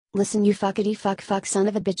Listen, you fuckity fuck son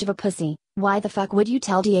of a bitch of a pussy, why the fuck would you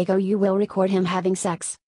tell Diego you will record him having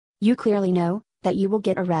sex? You clearly know that you will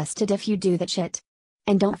get arrested if you do that shit.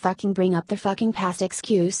 And don't fucking bring up the fucking past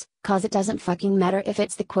excuse, cause it doesn't fucking matter if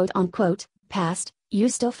it's the quote unquote past, you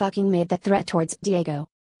still fucking made that threat towards Diego.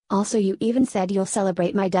 Also, you even said you'll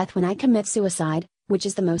celebrate my death when I commit suicide, which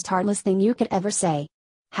is the most heartless thing you could ever say.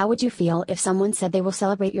 How would you feel if someone said they will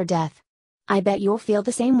celebrate your death? I bet you'll feel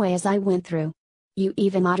the same way as I went through. You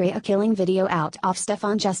even moderate a killing video out of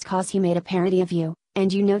Stefan just cause he made a parody of you,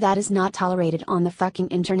 and you know that is not tolerated on the fucking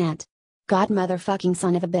internet. God motherfucking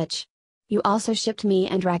son of a bitch. You also shipped me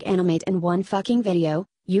and Rack Animate in one fucking video.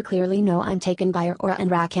 You clearly know I'm taken by your aura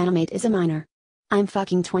and Rack Animate is a minor. I'm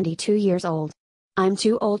fucking 22 years old. I'm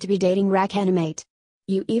too old to be dating Rack Animate.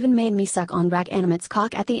 You even made me suck on Rack Animate's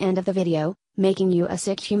cock at the end of the video, making you a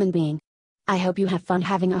sick human being. I hope you have fun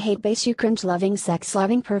having a hate base, you cringe-loving,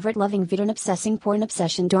 sex-loving, pervert-loving, vegan-obsessing,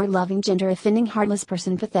 porn-obsession, door-loving, gender-offending, heartless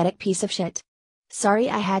person, pathetic piece of shit. Sorry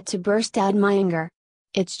I had to burst out my anger.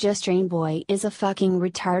 It's just Rainboy is a fucking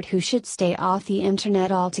retard who should stay off the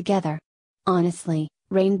internet altogether. Honestly,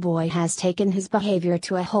 Rainboy has taken his behavior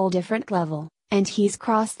to a whole different level, and he's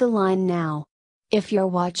crossed the line now. If you're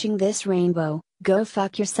watching this, Rainbow, go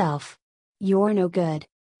fuck yourself. You're no good.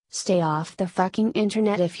 Stay off the fucking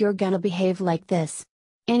internet if you're gonna behave like this.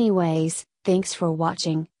 Anyways, thanks for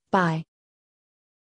watching, bye.